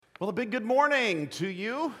Well, a big good morning to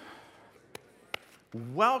you.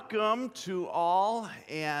 Welcome to all,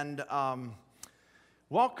 and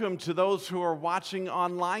welcome to those who are watching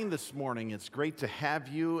online this morning. It's great to have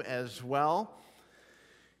you as well.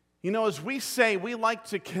 You know, as we say, we like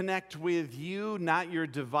to connect with you, not your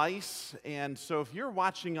device. And so if you're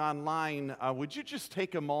watching online, would you just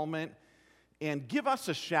take a moment and give us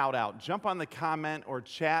a shout out? Jump on the comment or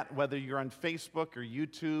chat, whether you're on Facebook or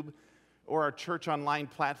YouTube or our church online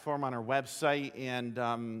platform on our website, and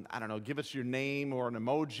I don't know, give us your name or an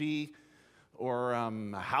emoji or a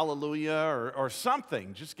hallelujah or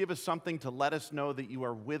something. Just give us something to let us know that you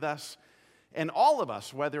are with us. And all of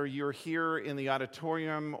us, whether you're here in the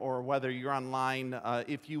auditorium or whether you're online,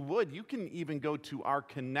 if you would, you can even go to our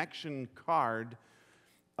connection card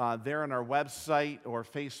there on our website or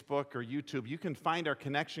Facebook or YouTube. You can find our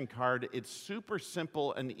connection card. It's super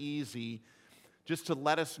simple and easy, just to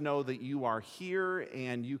let us know that you are here,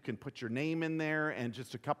 and you can put your name in there and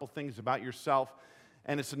just a couple things about yourself.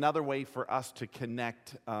 And it's another way for us to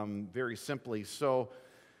connect very simply. So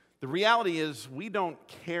the reality is we don't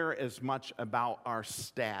care as much about our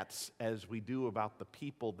stats as we do about the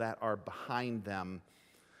people that are behind them.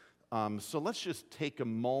 So let's just take a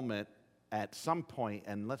moment at some point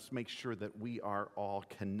and let's make sure that we are all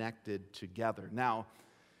connected together. Now,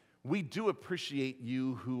 we do appreciate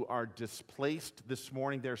you who are displaced this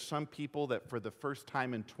morning. There are some people that for the first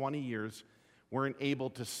time in 20 years weren't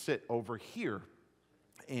able to sit over here.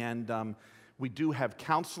 And we do have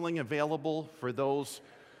counseling available for those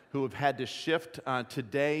who have had to shift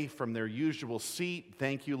today from their usual seat.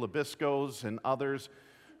 Thank you, Labiscos and others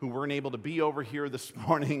who weren't able to be over here this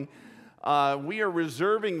morning. We are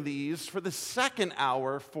reserving these for the second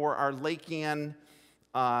hour for our Lake Ann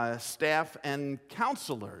staff and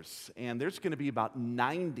counselors, and there's going to be about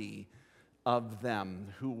 90 of them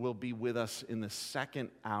who will be with us in the second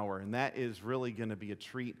hour, and that is really going to be a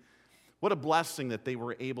treat. What a blessing that they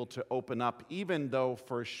were able to open up, even though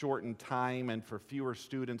for a shortened time and for fewer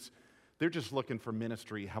students. They're just looking for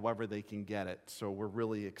ministry however they can get it, so we're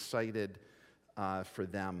really excited for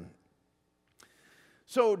them.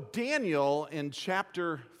 So Daniel in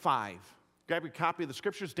chapter 5, grab your copy of the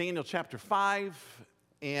scriptures, Daniel chapter 5.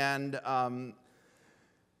 And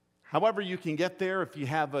however you can get there, if you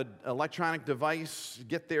have an electronic device,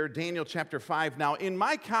 get there, Daniel chapter 5. Now, in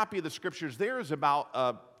my copy of the scriptures, there is about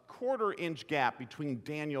a quarter-inch gap between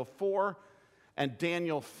Daniel 4 and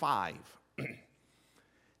Daniel 5.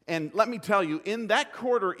 And let me tell you, in that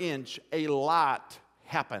quarter-inch, a lot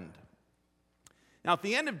happened. Now, at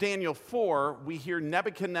the end of Daniel 4, we hear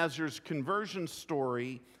Nebuchadnezzar's conversion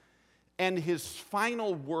story and his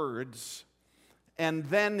final words. And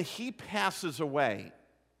then he passes away.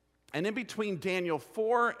 And in between Daniel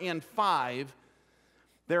 4 and 5,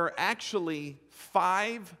 there are actually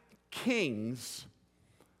 5 kings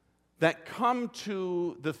that come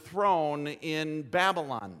to the throne in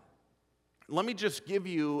Babylon. Let me just give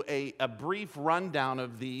you a brief rundown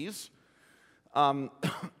of these.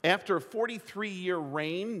 After a 43-year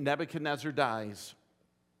reign, Nebuchadnezzar dies.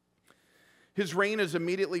 His reign is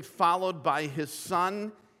immediately followed by his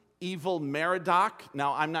son, Evil-Merodach.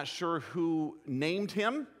 Now, I'm not sure who named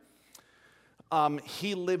him.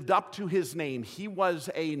 He lived up to his name. He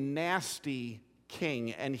was a nasty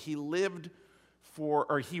king, and he reigned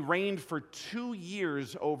for 2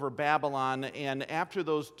 years over Babylon, and after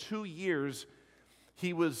those 2 years,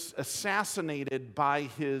 he was assassinated by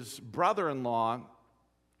his brother-in-law,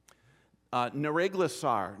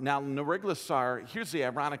 Neriglissar. Now, Neriglissar, here's the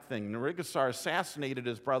ironic thing. Neriglissar assassinated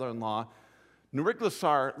his brother-in-law.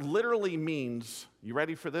 Neriglissar literally means, you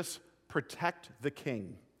ready for this? Protect the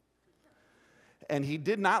king. And he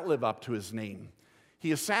did not live up to his name.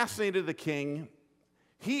 He assassinated the king.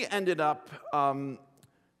 He ended up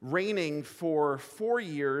reigning for 4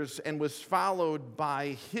 years and was followed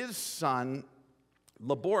by his son,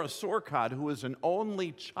 Laborasorkod, who was an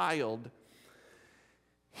only child.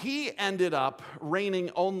 He ended up reigning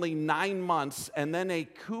only 9 months, and then a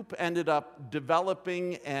coup ended up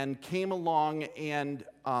developing and came along, and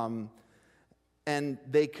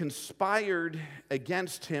they conspired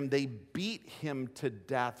against him. They beat him to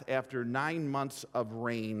death after 9 months of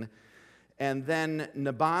reign. And then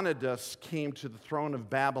Nabonidus came to the throne of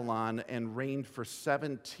Babylon and reigned for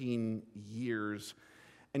 17 years.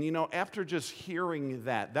 And you know, after just hearing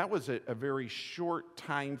that was a very short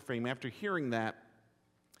time frame. After hearing that,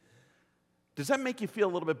 does that make you feel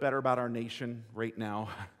a little bit better about our nation right now?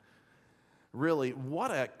 Really,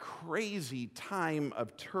 what a crazy time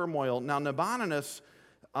of turmoil. Now, Nabonidus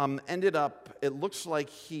ended up, it looks like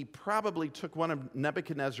he probably took one of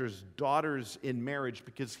Nebuchadnezzar's daughters in marriage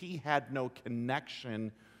because he had no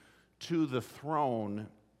connection to the throne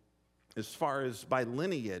as far as by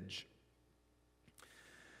lineage.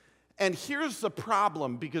 And here's the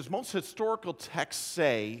problem, because most historical texts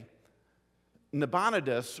say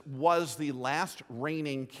Nabonidus was the last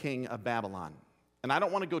reigning king of Babylon. And I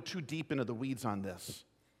don't want to go too deep into the weeds on this.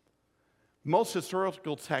 Most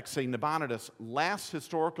historical texts say Nabonidus, last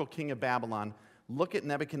historical king of Babylon. Look at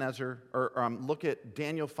Nebuchadnezzar, or look at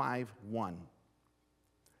Daniel 5:1.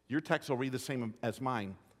 Your text will read the same as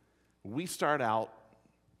mine. We start out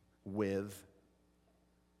with,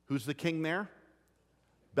 who's the king there?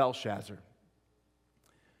 Belshazzar.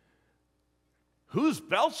 Who's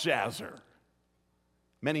Belshazzar?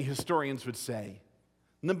 Many historians would say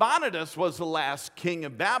Nabonidus was the last king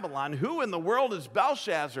of Babylon. Who in the world is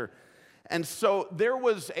Belshazzar? And so there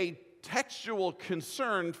was a textual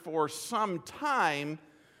concern for some time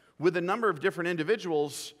with a number of different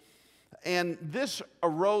individuals, and this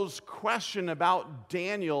arose question about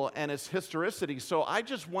Daniel and his historicity. So I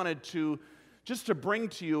just wanted to bring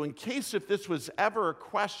to you, in case if this was ever a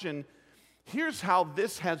question, here's how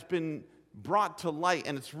this has been brought to light,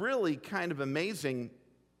 and it's really kind of amazing.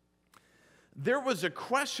 There was a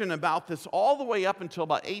question about this all the way up until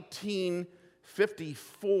about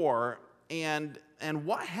 1854, and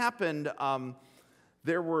what happened,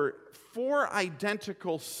 there were 4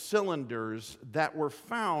 identical cylinders that were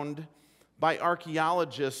found by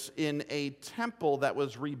archaeologists in a temple that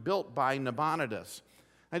was rebuilt by Nabonidus.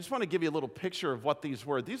 I just want to give you a little picture of what these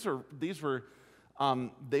were. They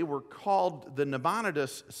were called the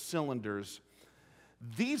Nabonidus cylinders.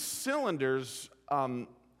 These cylinders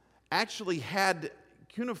actually had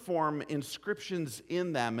cuneiform inscriptions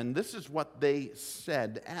in them, and this is what they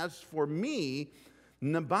said. As for me,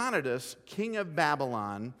 Nabonidus, king of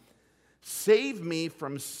Babylon, save me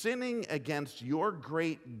from sinning against your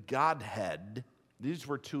great Godhead. These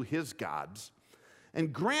were to his gods.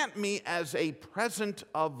 And grant me as a present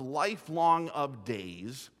of lifelong of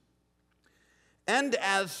days. And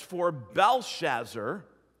as for Belshazzar,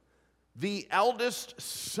 the eldest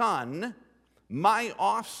son, my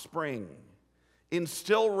offspring,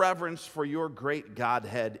 instill reverence for your great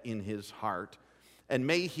Godhead in his heart, and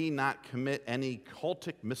may he not commit any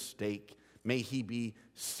cultic mistake. May he be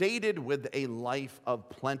sated with a life of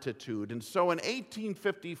plenitude. And so in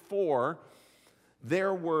 1854,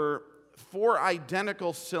 there were 4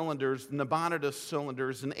 identical cylinders, Nabonidus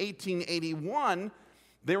cylinders. In 1881,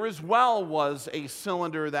 there as well was a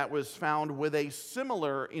cylinder that was found with a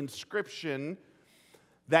similar inscription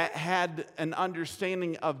that had an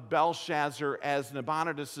understanding of Belshazzar as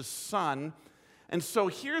Nabonidus' son. And so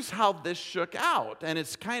here's how this shook out, and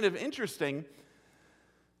it's kind of interesting.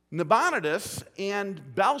 Nabonidus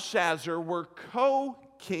and Belshazzar were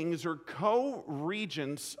co-kings or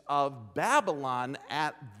co-regents of Babylon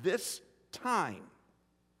at this time.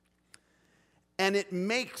 And it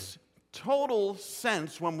makes total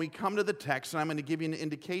sense when we come to the text, and I'm going to give you an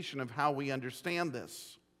indication of how we understand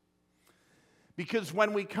this. Because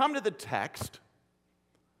when we come to the text,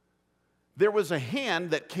 there was a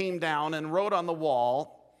hand that came down and wrote on the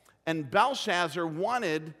wall, and Belshazzar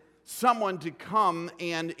wanted someone to come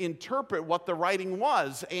and interpret what the writing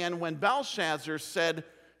was. And when Belshazzar said,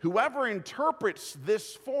 whoever interprets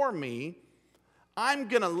this for me, I'm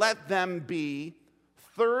going to let them be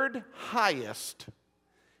third highest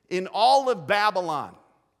in all of Babylon.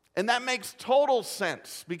 And that makes total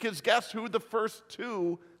sense, because guess who the first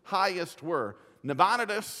 2 highest were?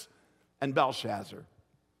 Nabonidus and Belshazzar.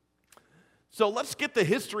 So let's get the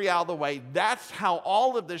history out of the way. That's how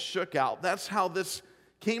all of this shook out. That's how this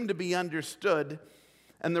came to be understood.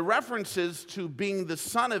 And the references to being the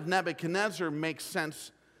son of Nebuchadnezzar make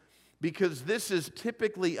sense, because this is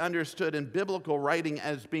typically understood in biblical writing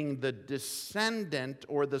as being the descendant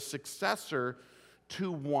or the successor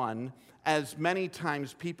to one, as many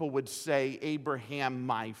times people would say, Abraham,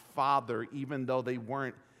 my father, even though they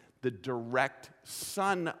weren't the direct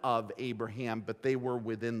son of Abraham, but they were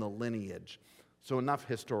within the lineage. So enough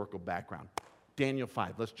historical background. Daniel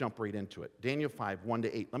 5, let's jump right into it. Daniel 5,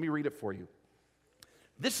 1-8. Let me read it for you.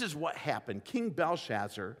 This is what happened. King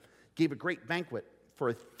Belshazzar gave a great banquet for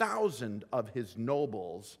 1,000 of his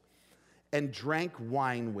nobles and drank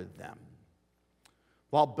wine with them.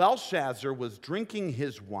 While Belshazzar was drinking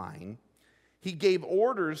his wine, he gave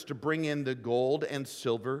orders to bring in the gold and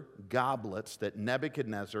silver goblets that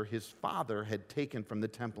Nebuchadnezzar, his father, had taken from the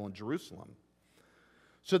temple in Jerusalem,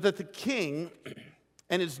 so that the king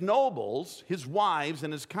and his nobles, his wives,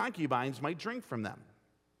 and his concubines might drink from them.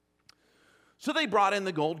 So they brought in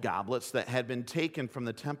the gold goblets that had been taken from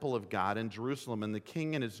the temple of God in Jerusalem, and the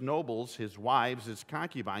king and his nobles, his wives, his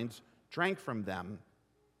concubines, drank from them.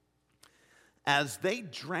 As they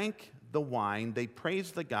drank the wine, they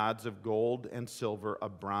praised the gods of gold and silver,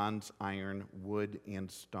 of bronze, iron, wood,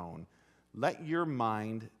 and stone. Let your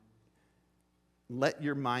mind's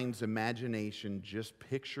imagination just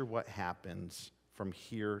picture what happens from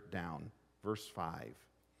here down. Verse 5.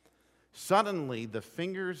 Suddenly, the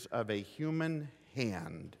fingers of a human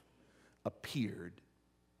hand appeared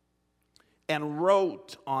and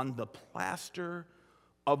wrote on the plaster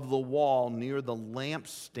of the wall near the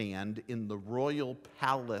lampstand in the royal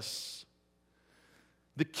palace.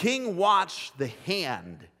 The king watched the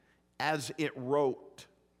hand as it wrote.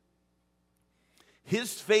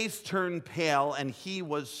 His face turned pale, and he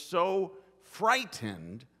was so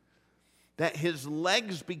frightened that his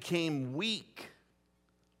legs became weak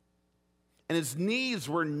and his knees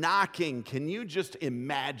were knocking. Can you just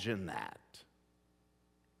imagine that?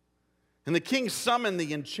 And the king summoned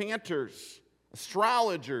the enchanters,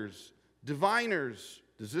 astrologers, diviners.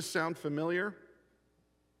 Does this sound familiar?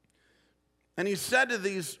 And he said to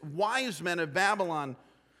these wise men of Babylon,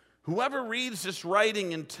 whoever reads this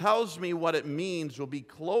writing and tells me what it means will be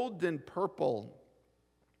clothed in purple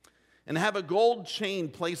and have a gold chain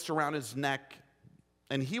placed around his neck,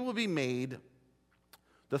 and he will be made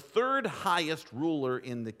the third highest ruler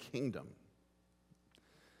in the kingdom.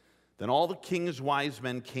 Then all the king's wise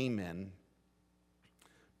men came in,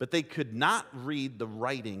 but they could not read the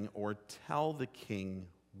writing or tell the king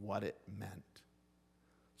what it meant.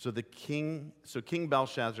 So King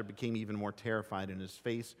Belshazzar became even more terrified, and his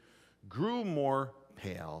face grew more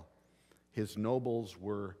pale. His nobles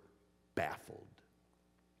were baffled.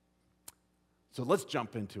 So let's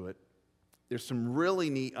jump into it. There's some really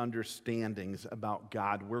neat understandings about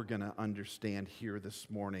God we're going to understand here this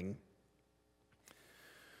morning.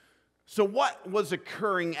 So what was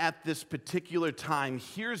occurring at this particular time?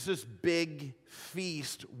 Here's this big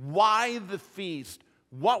feast. Why the feast?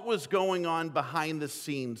 What was going on behind the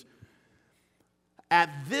scenes? At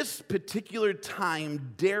this particular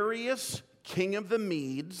time, Darius, king of the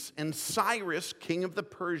Medes, and Cyrus, king of the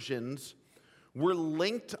Persians, were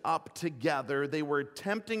linked up together. They were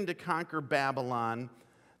attempting to conquer Babylon.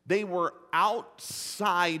 They were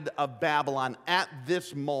outside of Babylon at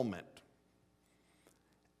this moment.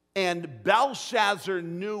 And Belshazzar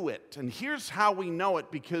knew it. And here's how we know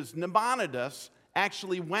it, because Nabonidus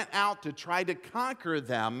actually went out to try to conquer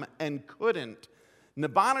them and couldn't.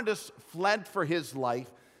 Nabonidus fled for his life.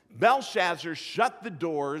 Belshazzar shut the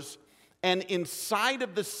doors, and inside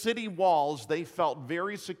of the city walls, they felt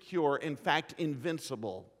very secure, in fact,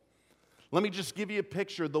 invincible. Let me just give you a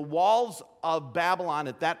picture. The walls of Babylon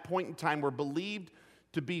at that point in time were believed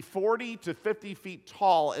to be 40 to 50 feet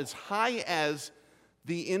tall, as high as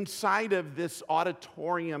the inside of this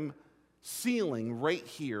auditorium ceiling right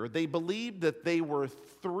here. They believed that they were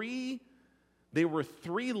three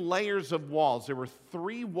layers of walls. There were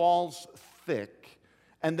 3 walls thick,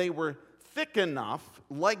 and they were thick enough,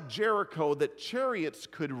 like Jericho, that chariots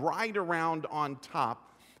could ride around on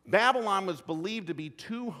top. Babylon was believed to be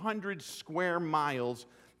 200 square miles,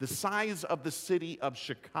 the size of the city of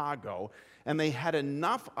Chicago, and they had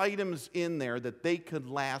enough items in there that they could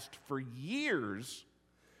last for years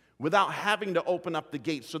without having to open up the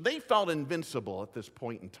gates. So they felt invincible at this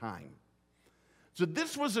point in time. So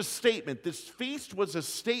this was a statement. This feast was a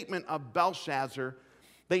statement of Belshazzar.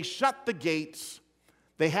 They shut the gates.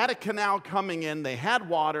 They had a canal coming in. They had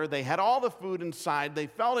water. They had all the food inside. They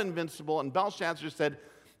felt invincible. And Belshazzar said,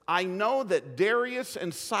 I know that Darius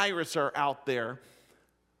and Cyrus are out there.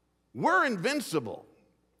 We're invincible.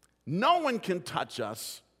 No one can touch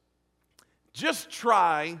us. Just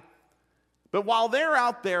try. But while they're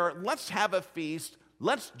out there, let's have a feast.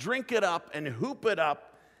 Let's drink it up and hoop it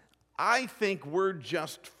up. I think we're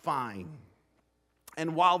just fine.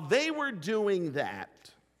 And while they were doing that,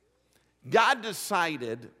 God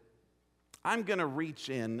decided, I'm going to reach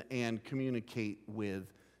in and communicate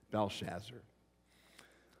with Belshazzar.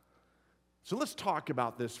 So let's talk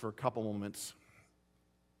about this for a couple moments.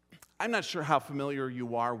 I'm not sure how familiar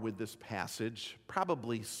you are with this passage.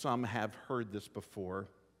 Probably some have heard this before.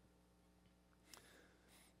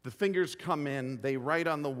 The fingers come in, they write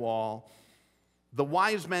on the wall. The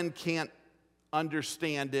wise men can't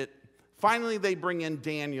understand it. Finally, they bring in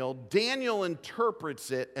Daniel. Daniel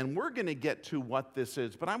interprets it, and we're going to get to what this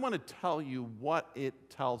is, but I want to tell you what it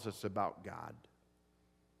tells us about God.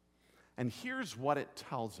 And here's what it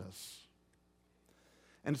tells us.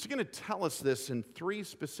 And it's going to tell us this in 3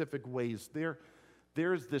 specific ways.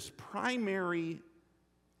 There's this primary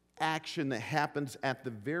action that happens at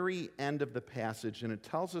the very end of the passage, and it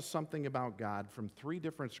tells us something about God from 3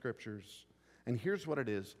 different scriptures. And here's what it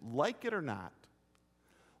is. Like it or not,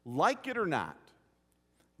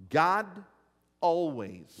 God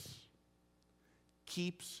always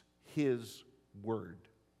keeps his word.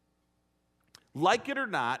 Like it or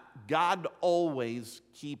not, God always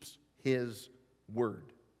keeps his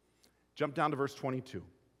word. Jump down to verse 22.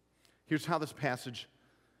 Here's how this passage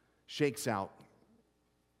shakes out.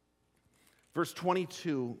 Verse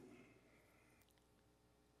 22,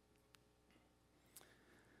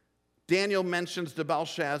 Daniel mentions to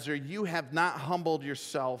Belshazzar, you have not humbled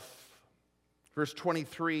yourself. Verse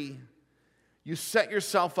 23, you set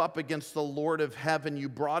yourself up against the Lord of heaven. You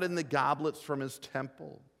brought in the goblets from his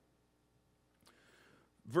temple.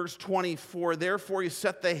 Verse 24, therefore you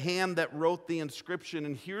set the hand that wrote the inscription.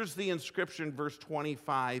 And here's the inscription, verse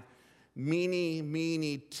 25, Mene,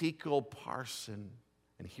 Mene, Tekel, Parsin.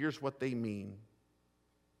 And here's what they mean.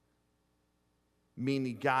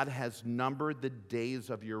 Meaning God has numbered the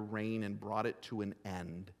days of your reign and brought it to an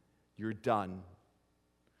end. You're done.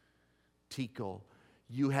 Tekel,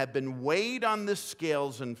 you have been weighed on the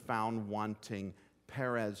scales and found wanting.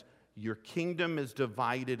 Perez, your kingdom is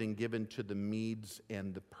divided and given to the Medes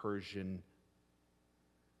and the Persian.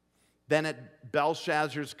 Then at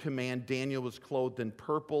Belshazzar's command, Daniel was clothed in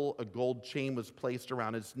purple. A gold chain was placed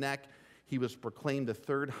around his neck. He was proclaimed the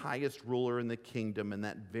third highest ruler in the kingdom. And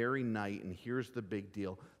that very night, and here's the big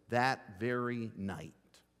deal, that very night,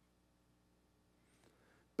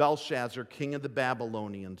 Belshazzar, king of the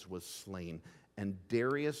Babylonians, was slain. And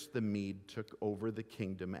Darius the Mede took over the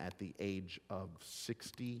kingdom at the age of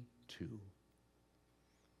 62.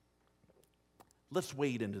 Let's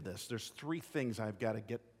wade into this. There's three things I've got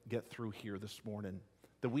to get through here this morning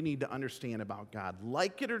that we need to understand about God.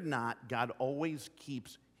 Like it or not, God always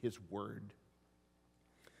keeps his word.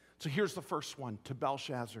 So here's the first one, to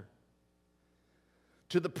Belshazzar.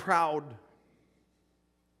 To the proud.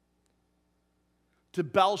 To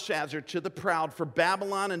Belshazzar, to the proud. For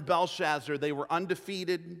Babylon and Belshazzar, they were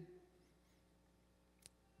undefeated.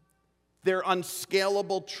 Their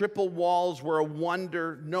unscalable triple walls were a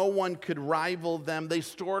wonder. No one could rival them. They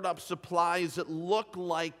stored up supplies that looked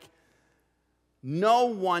like no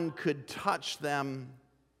one could touch them.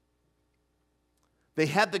 They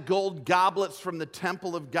had the gold goblets from the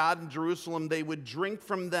temple of God in Jerusalem. They would drink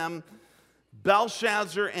from them.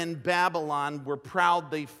 Belshazzar and Babylon were proud.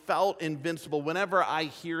 They felt invincible. Whenever I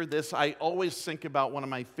hear this, I always think about one of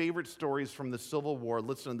my favorite stories from the Civil War.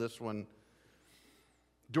 Listen to this one.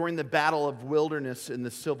 During the Battle of Wilderness in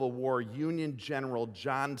the Civil War, Union General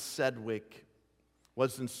John Sedgwick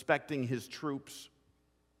was inspecting his troops.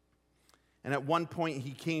 And at one point,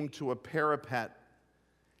 he came to a parapet,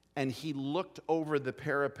 and he looked over the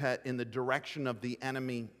parapet in the direction of the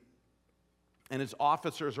enemy. And his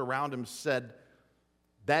officers around him said,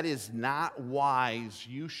 that is not wise.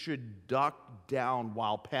 You should duck down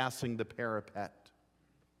while passing the parapet.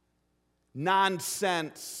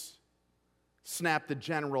 Nonsense, snapped the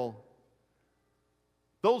general.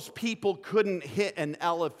 Those people couldn't hit an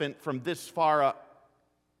elephant from this far up.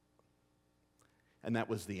 And that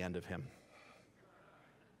was the end of him.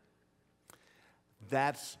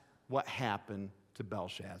 That's what happened to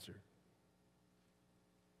Belshazzar.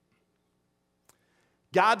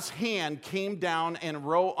 God's hand came down and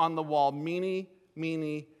wrote on the wall, Mene,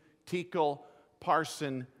 Mene, Tekel,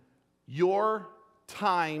 Parsin, your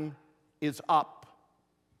time is up.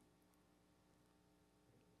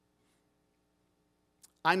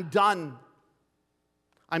 I'm done.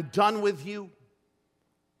 I'm done with you.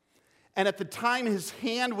 And at the time his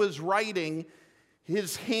hand was writing,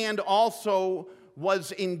 his hand also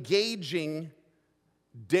was engaging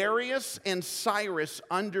Darius and Cyrus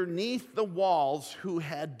underneath the walls, who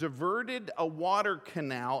had diverted a water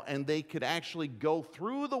canal, and they could actually go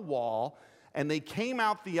through the wall, and they came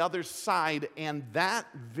out the other side, and that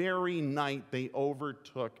very night they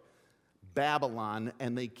overtook Babylon,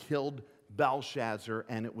 and they killed Belshazzar,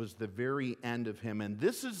 and it was the very end of him. And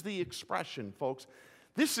this is the expression, folks.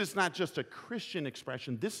 This is not just a Christian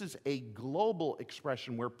expression. This is a global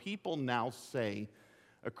expression where people now say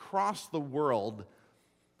across the world,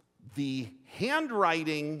 the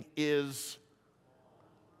handwriting is,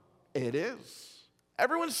 it is.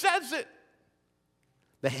 Everyone says it.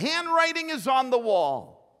 The handwriting is on the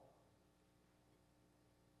wall.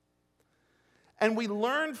 And we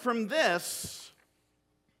learn from this,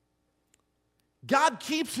 God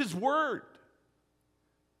keeps his word.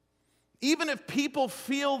 Even if people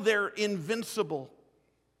feel they're invincible.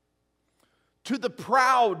 To the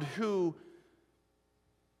proud who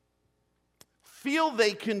feel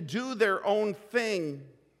they can do their own thing,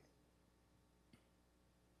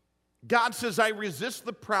 God says, I resist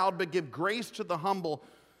the proud, but give grace to the humble.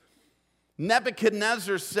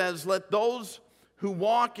 Nebuchadnezzar says, let those who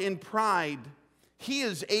walk in pride, He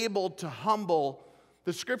is able to humble.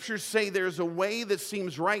 The scriptures say there's a way that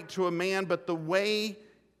seems right to a man, but the way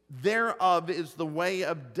thereof is the way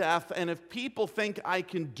of death. And if people think I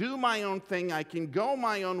can do my own thing, I can go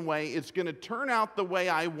my own way, it's going to turn out the way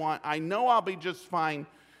I want, I know I'll be just fine.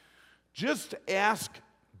 Just ask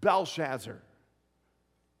Belshazzar.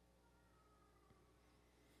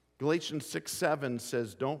 Galatians 6:7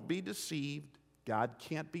 says, don't be deceived. God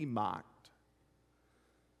can't be mocked.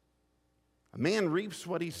 A man reaps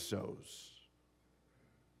what he sows.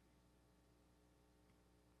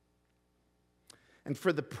 And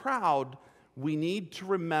for the proud, we need to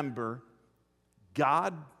remember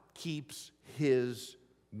God keeps his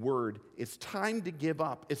word. It's time to give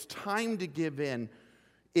up. It's time to give in.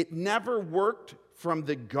 It never worked from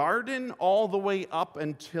the garden all the way up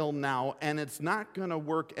until now, and it's not going to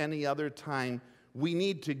work any other time. We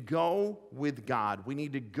need to go with God. We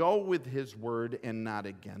need to go with his word and not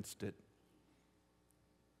against it.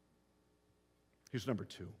 Here's number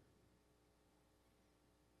 2.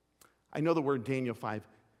 I know the word Daniel 5.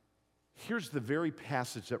 Here's the very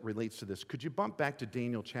passage that relates to this. Could you bump back to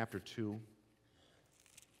Daniel chapter 2?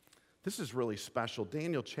 This is really special.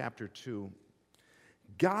 Daniel chapter 2.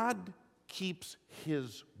 God keeps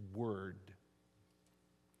his word.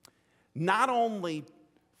 Not only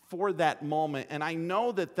for that moment, and I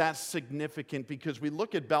know that that's significant because we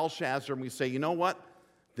look at Belshazzar and we say, you know what?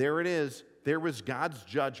 There it is. There was God's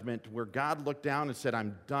judgment where God looked down and said,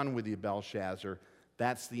 I'm done with you, Belshazzar.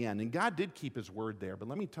 That's the end. And God did keep his word there. But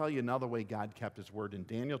let me tell you another way God kept his word in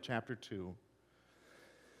Daniel chapter 2.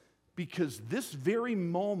 Because this very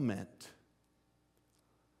moment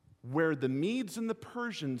where the Medes and the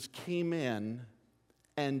Persians came in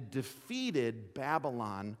and defeated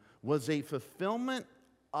Babylon was a fulfillment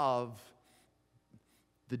of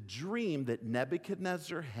the dream that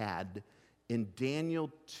Nebuchadnezzar had in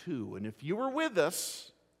Daniel 2. And if you were with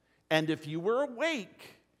us, and if you were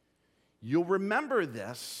awake, you'll remember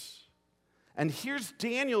this. And here's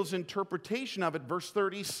Daniel's interpretation of it, verse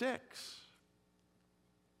 36.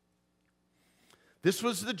 This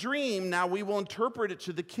was the dream. Now we will interpret it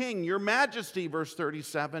to the king. Your majesty, verse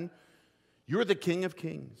 37, you're the king of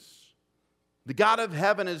kings. The God of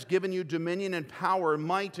heaven has given you dominion and power,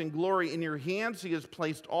 might and glory. In your hands he has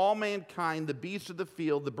placed all mankind, the beasts of the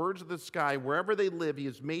field, the birds of the sky, wherever they live, he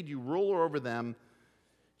has made you ruler over them.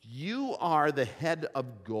 You are the head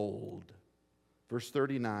of gold. Verse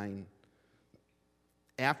 39,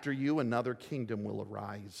 after you another kingdom will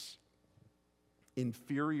arise,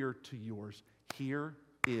 inferior to yours. Here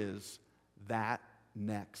is that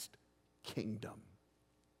next kingdom.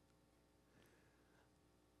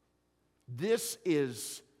 This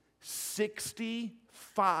is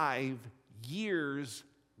 65 years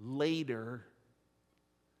later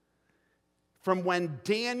from when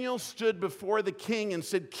Daniel stood before the king and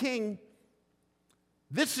said, King,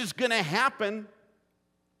 this is going to happen.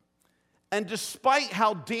 And despite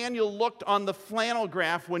how Daniel looked on the flannel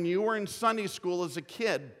graph when you were in Sunday school as a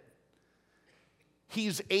kid,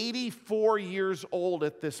 he's 84 years old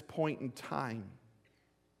at this point in time.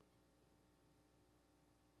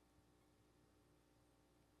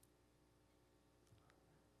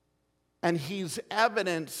 And he's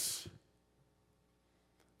evidence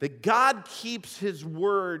that God keeps his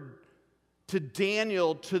word to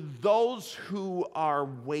Daniel, to those who are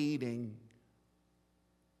waiting.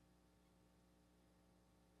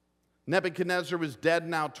 Nebuchadnezzar was dead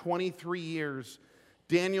now 23 years.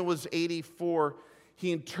 Daniel was 84.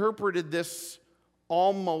 He interpreted this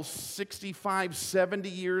almost 65, 70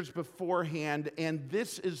 years beforehand, and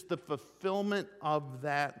this is the fulfillment of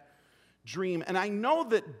that dream. And I know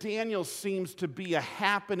that Daniel seems to be a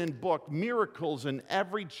happening book, miracles in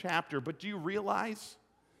every chapter, but do you realize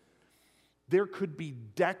there could be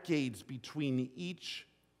decades between each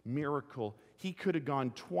miracle? He could have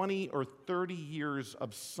gone 20 or 30 years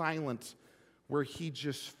of silence where he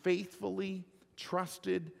just faithfully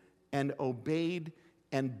trusted and obeyed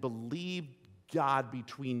and believed God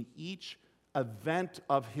between each event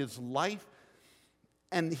of his life.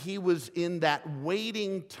 And he was in that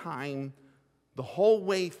waiting time the whole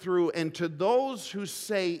way through. And to those who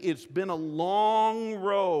say it's been a long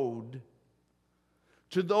road,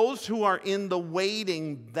 to those who are in the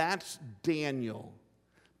waiting, that's Daniel.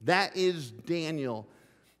 That is Daniel.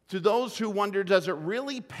 To those who wonder, does it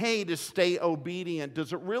really pay to stay obedient?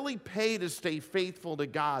 Does it really pay to stay faithful to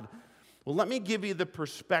God? Well, let me give you the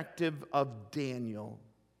perspective of Daniel.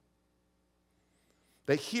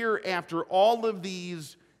 That here, after all of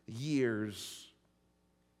these years,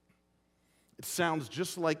 it sounds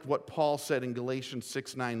just like what Paul said in Galatians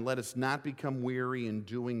 6:9, let us not become weary in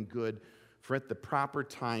doing good, For at the proper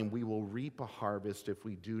time we will reap a harvest if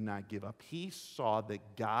we do not give up. He saw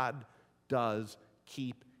that God does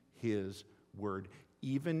keep his word.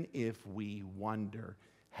 Even if we wonder,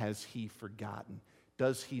 has he forgotten?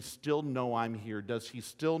 Does he still know I'm here? Does he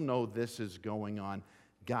still know this is going on?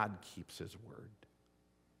 God keeps his word.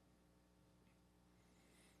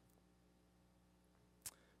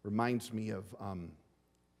 Reminds me of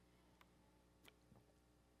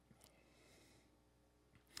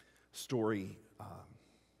story.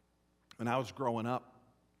 When I was growing up,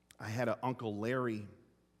 I had an Uncle Larry.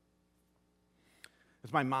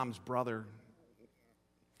 It's my mom's brother.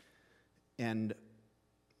 And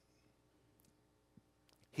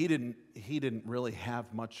he didn't really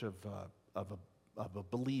have much of a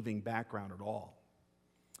believing background at all.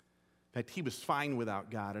 In fact, he was fine without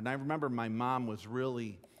God. And I remember my mom was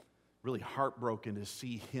really, really heartbroken to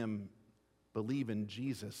see him believe in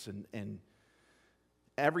Jesus. And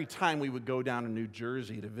every time we would go down to New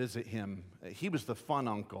Jersey to visit him, he was the fun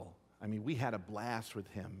uncle. I mean, we had a blast with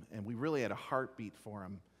him, and we really had a heartbeat for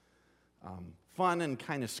him. Fun and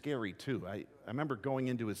kind of scary, too. I remember going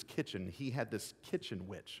into his kitchen. He had this kitchen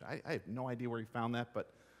witch. I have no idea where he found that,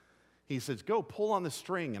 but he says, go pull on the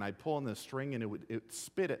string. And I'd pull on the string, and it would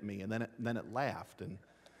spit at me, and then it laughed and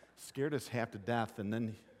scared us half to death. And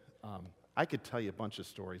then I could tell you a bunch of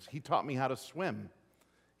stories. He taught me how to swim.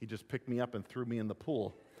 He just picked me up and threw me in the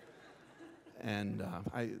pool. And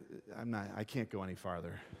I can't go any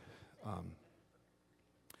farther.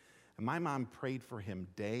 And my mom prayed for him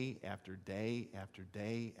day after day after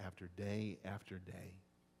day after day after day.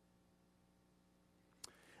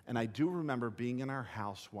 And I do remember being in our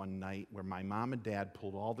house one night where my mom and dad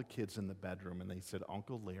pulled all the kids in the bedroom and they said,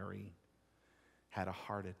 Uncle Larry had a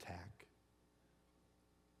heart attack.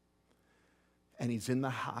 And he's in the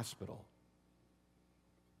hospital.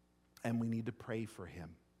 And we need to pray for him.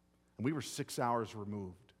 And we were 6 hours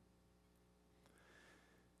removed.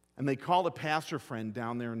 And they called a pastor friend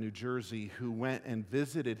down there in New Jersey who went and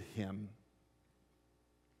visited him.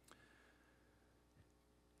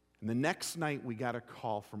 And the next night we got a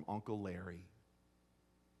call from Uncle Larry.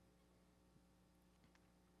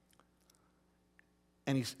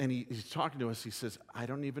 And he's talking to us. He says, I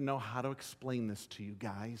don't even know how to explain this to you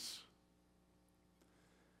guys.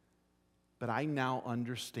 But I now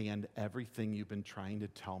understand everything you've been trying to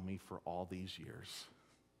tell me for all these years.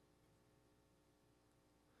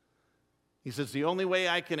 He says, the only way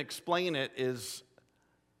I can explain it is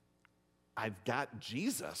I've got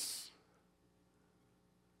Jesus.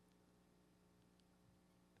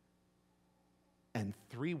 And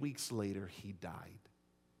 3 weeks later, he died.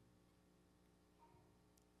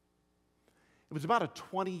 It was about a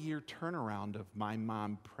 20-year turnaround of my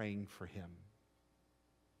mom praying for him.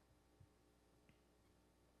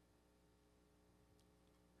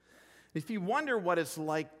 If you wonder what it's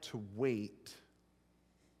like to wait,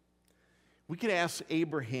 we could ask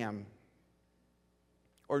Abraham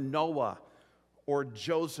or Noah or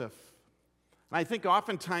Joseph. And I think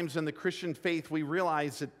oftentimes in the Christian faith we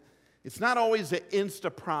realize that it's not always an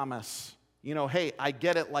insta promise. You know, hey, I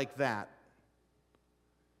get it like that.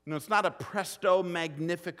 You know, it's not a presto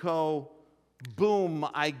magnifico, boom,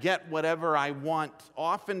 I get whatever I want.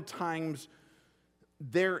 Oftentimes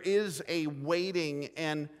there is a waiting,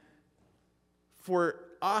 and for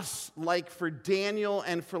us, like for Daniel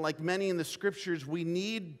and for like many in the scriptures, we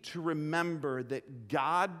need to remember that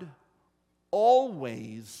God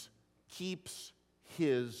always keeps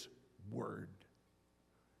his word.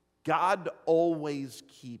 God always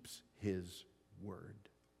keeps his word.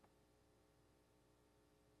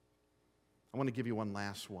 I want to give you one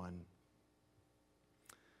last one.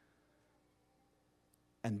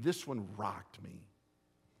 And this one rocked me.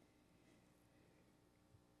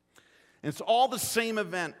 And it's all the same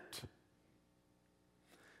event.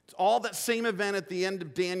 It's all that same event at the end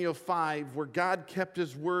of Daniel 5 where God kept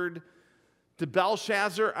his word to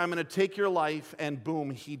Belshazzar, I'm going to take your life, and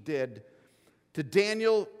boom, he did. To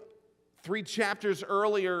Daniel, 3 chapters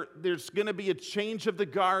earlier, there's going to be a change of the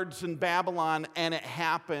guards in Babylon, and it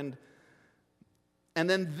happened. And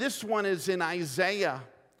then this one is in Isaiah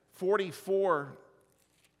 44.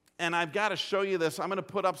 And I've got to show you this. I'm going to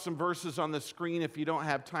put up some verses on the screen if you don't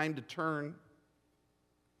have time to turn.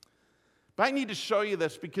 But I need to show you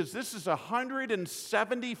this because this is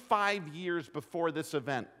 175 years before this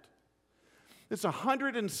event. It's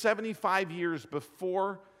 175 years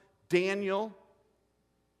before Daniel.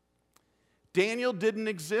 Daniel didn't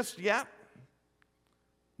exist yet.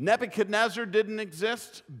 Nebuchadnezzar didn't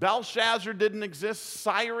exist. Belshazzar didn't exist.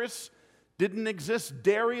 Cyrus didn't exist.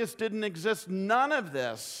 Darius didn't exist. None of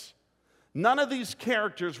this. None of these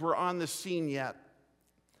characters were on the scene yet.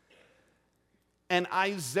 And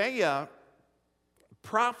Isaiah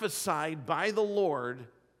prophesied by the Lord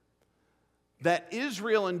that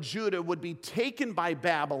Israel and Judah would be taken by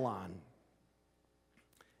Babylon.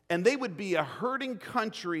 And they would be a hurting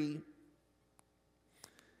country.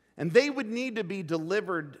 And they would need to be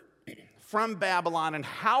delivered from Babylon. And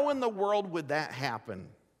how in the world would that happen?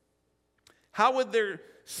 How would their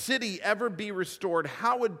city ever be restored?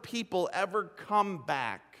 How would people ever come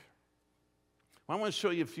back? Well, I want to show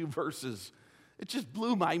you a few verses. It just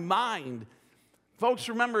blew my mind. Folks,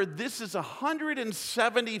 remember, this is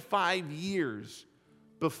 175 years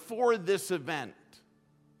before this event.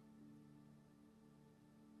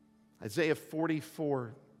 Isaiah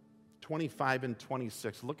 44, 25 and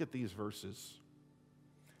 26. Look at these verses.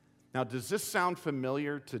 Now, does this sound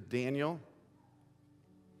familiar to Daniel?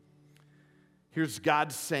 Here's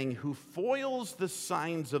God saying, who foils the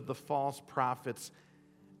signs of the false prophets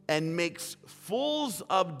and makes fools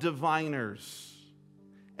of diviners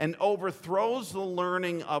and overthrows the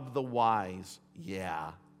learning of the wise.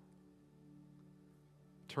 Yeah.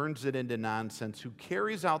 Turns it into nonsense. Who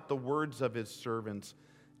carries out the words of his servants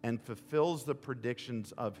and fulfills the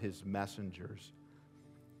predictions of his messengers.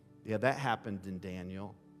 Yeah, that happened in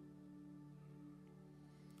Daniel.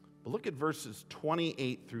 But look at verses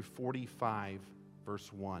 28 through 45,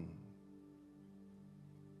 verse 1.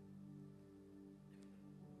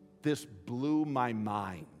 This blew my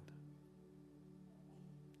mind.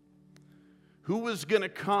 Who was going to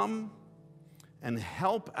come and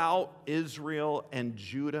help out Israel and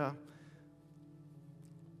Judah?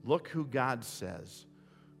 Look who God says.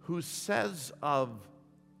 Who says of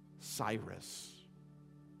Cyrus?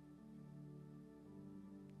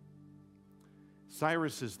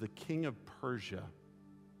 Cyrus is the king of Persia.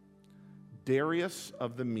 Darius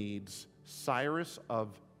of the Medes, Cyrus of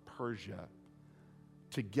Persia.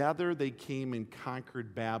 Together they came and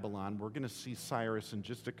conquered Babylon. We're going to see Cyrus in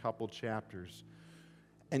just a couple chapters.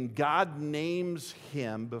 And God names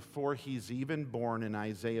him before he's even born in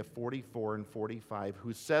Isaiah 44 and 45,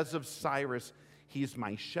 who says of Cyrus, he's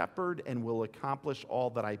my shepherd and will accomplish all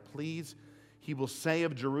that I please. He will say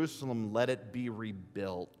of Jerusalem, let it be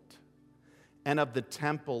rebuilt. And of the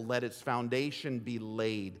temple, let its foundation be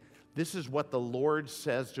laid. This is what the Lord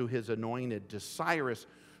says to his anointed, to Cyrus,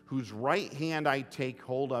 whose right hand I take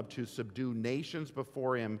hold of, to subdue nations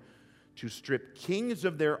before him, to strip kings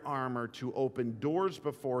of their armor, to open doors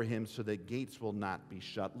before him so that gates will not be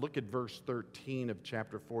shut. Look at verse 13 of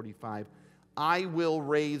chapter 45. I will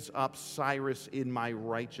raise up Cyrus in my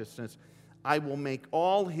righteousness. I will make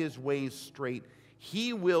all his ways straight.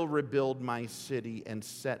 He will rebuild my city and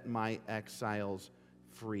set my exiles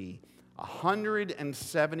free.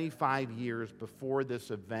 175 years before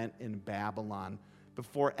this event in Babylon,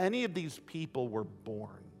 before any of these people were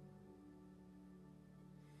born,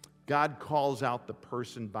 God calls out the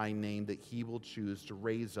person by name that he will choose to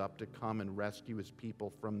raise up to come and rescue his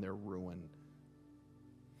people from their ruin.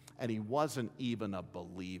 And he wasn't even a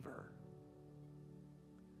believer.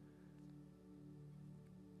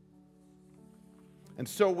 And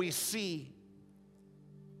so we see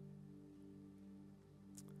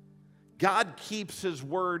God keeps his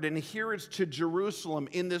word, and here it's to Jerusalem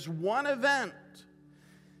in this one event.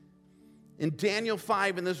 In Daniel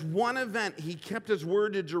 5, in this one event, he kept his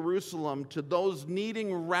word to Jerusalem, to those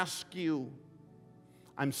needing rescue.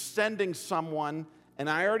 I'm sending someone, and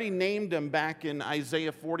I already named him back in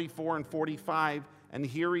Isaiah 44 and 45, and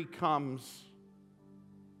here he comes.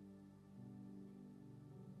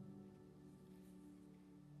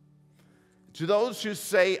 To those who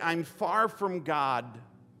say, I'm far from God,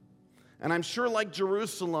 and I'm sure like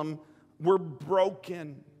Jerusalem, we're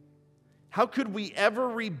broken. How could we ever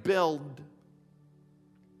rebuild?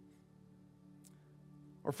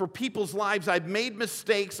 Or for people's lives, I've made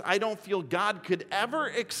mistakes. I don't feel God could ever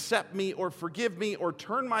accept me or forgive me or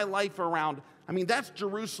turn my life around. I mean, that's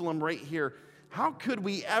Jerusalem right here. How could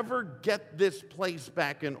we ever get this place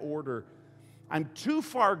back in order? I'm too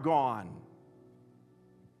far gone.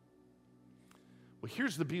 Well,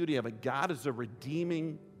 here's the beauty of it. God is a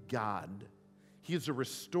redeeming God. He is a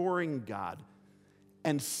restoring God.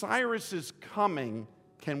 And Cyrus's coming,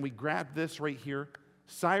 can we grab this right here?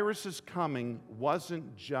 Cyrus's coming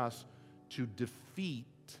wasn't just to defeat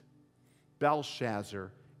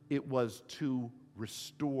Belshazzar, it was to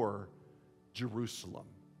restore Jerusalem.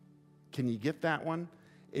 Can you get that one?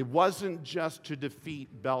 It wasn't just to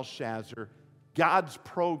defeat Belshazzar. God's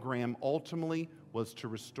program ultimately was to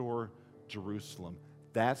restore Jerusalem.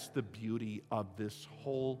 That's the beauty of this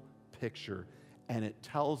whole picture. And it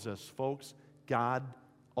tells us, folks, God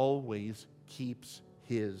always keeps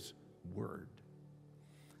his word.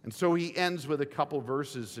 And so he ends with a couple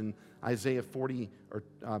verses in Isaiah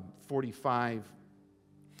 45.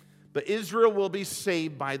 But Israel will be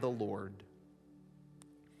saved by the Lord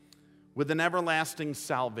with an everlasting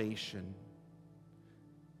salvation.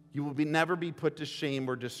 You will never be put to shame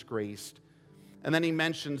or disgraced. And then he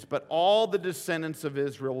mentions, but all the descendants of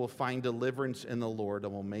Israel will find deliverance in the Lord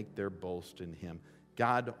and will make their boast in him.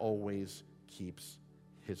 God always keeps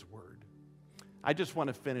his word. I just want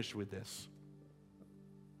to finish with this.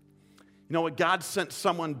 You know what? God sent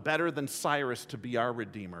someone better than Cyrus to be our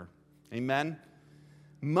Redeemer. Amen?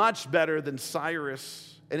 Much better than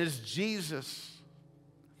Cyrus. And it's Jesus.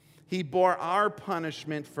 He bore our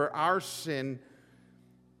punishment for our sin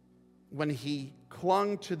when he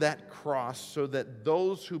clung to that cross so that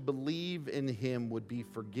those who believe in him would be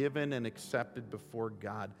forgiven and accepted before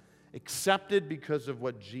God. Accepted because of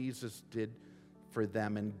what Jesus did for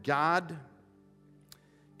them. And God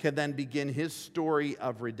can then begin his story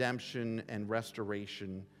of redemption and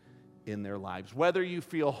restoration in their lives. Whether you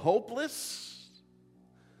feel hopeless,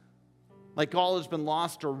 like all has been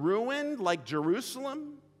lost or ruined, like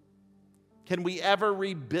Jerusalem, can we ever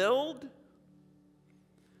rebuild?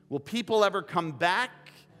 Will people ever come back?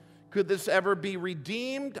 Could this ever be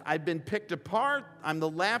redeemed? I've been picked apart. I'm the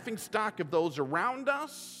laughingstock of those around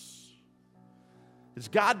us. Has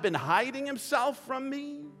God been hiding himself from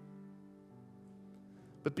me?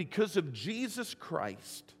 But because of Jesus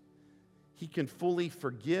Christ, he can fully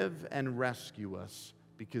forgive and rescue us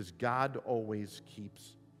because God always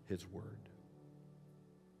keeps his word.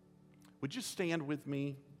 Would you stand with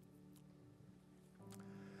me?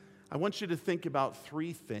 I want you to think about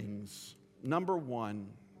three things. Number one,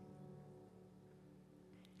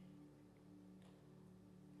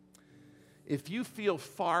 if you feel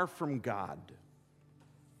far from God,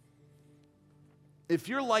 if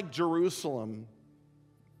you're like Jerusalem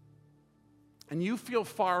and you feel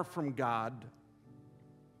far from God,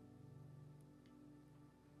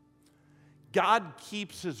 God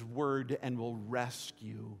keeps his word and will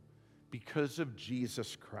rescue because of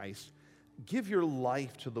Jesus Christ. Give your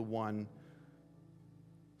life to the one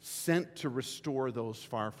sent to restore those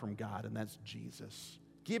far from God, and that's Jesus.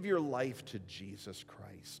 Give your life to Jesus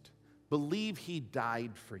Christ. Believe he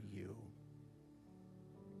died for you.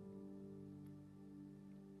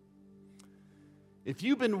 If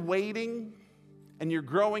you've been waiting and you're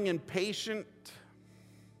growing impatient,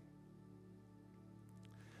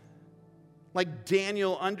 like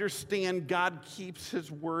Daniel, understand God keeps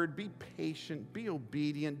his word. Be patient, be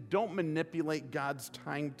obedient. Don't manipulate God's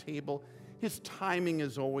timetable. His timing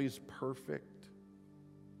is always perfect.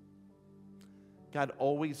 God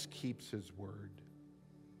always keeps his word.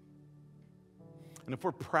 And if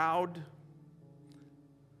we're proud,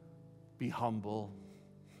 be humble.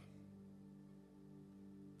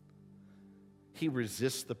 He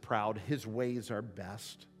resists the proud. His ways are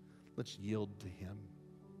best. Let's yield to him.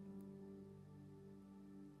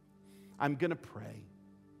 I'm going to pray.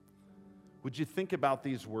 Would you think about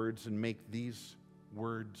these words and make these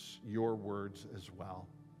words your words as well?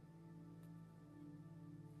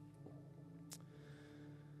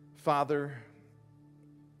 Father,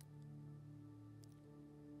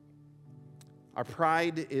 our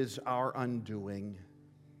pride is our undoing.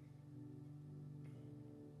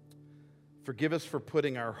 Forgive us for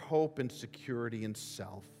putting our hope and security in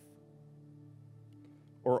self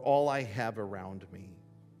or all I have around me.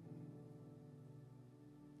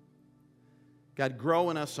 God, grow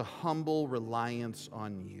in us a humble reliance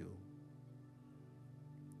on you.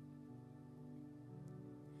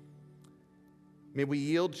 May we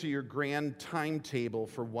yield to your grand timetable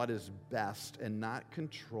for what is best and not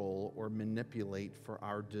control or manipulate for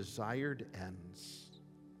our desired ends.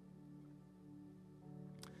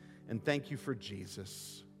 And thank you for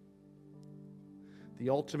Jesus, the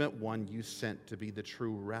ultimate one you sent to be the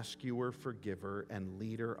true rescuer, forgiver, and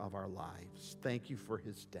leader of our lives. Thank you for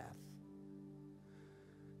his death.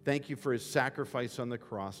 Thank you for his sacrifice on the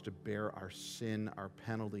cross to bear our sin, our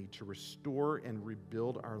penalty, to restore and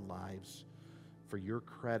rebuild our lives for your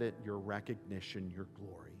credit, your recognition, your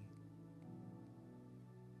glory.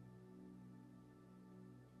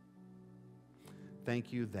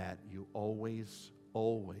 Thank you that you always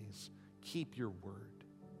keep your word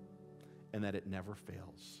and that it never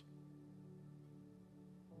fails.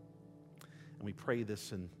 And we pray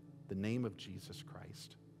this in the name of Jesus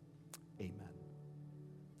Christ. Amen.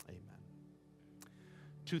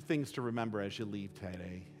 Two things to remember as you leave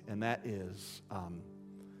today, and that is,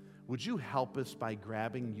 would you help us by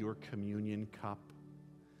grabbing your communion cup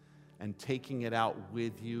and taking it out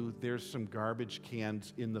with you? There's some garbage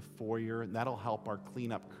cans in the foyer, and that'll help our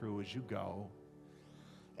cleanup crew as you go.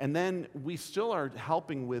 And then we still are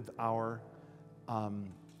helping with our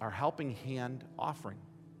our Helping Hand offering.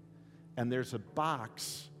 And there's a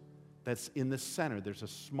box that's in the center. There's a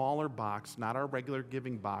smaller box, not our regular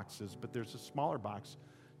giving boxes, but there's a smaller box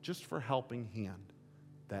just for Helping Hand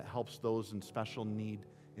that helps those in special need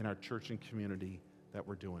in our church and community that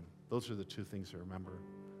we're doing. Those are the two things to remember.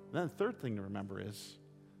 And then the third thing to remember is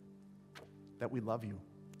that we love you.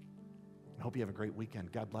 I hope you have a great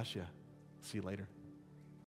weekend. God bless you. See you later.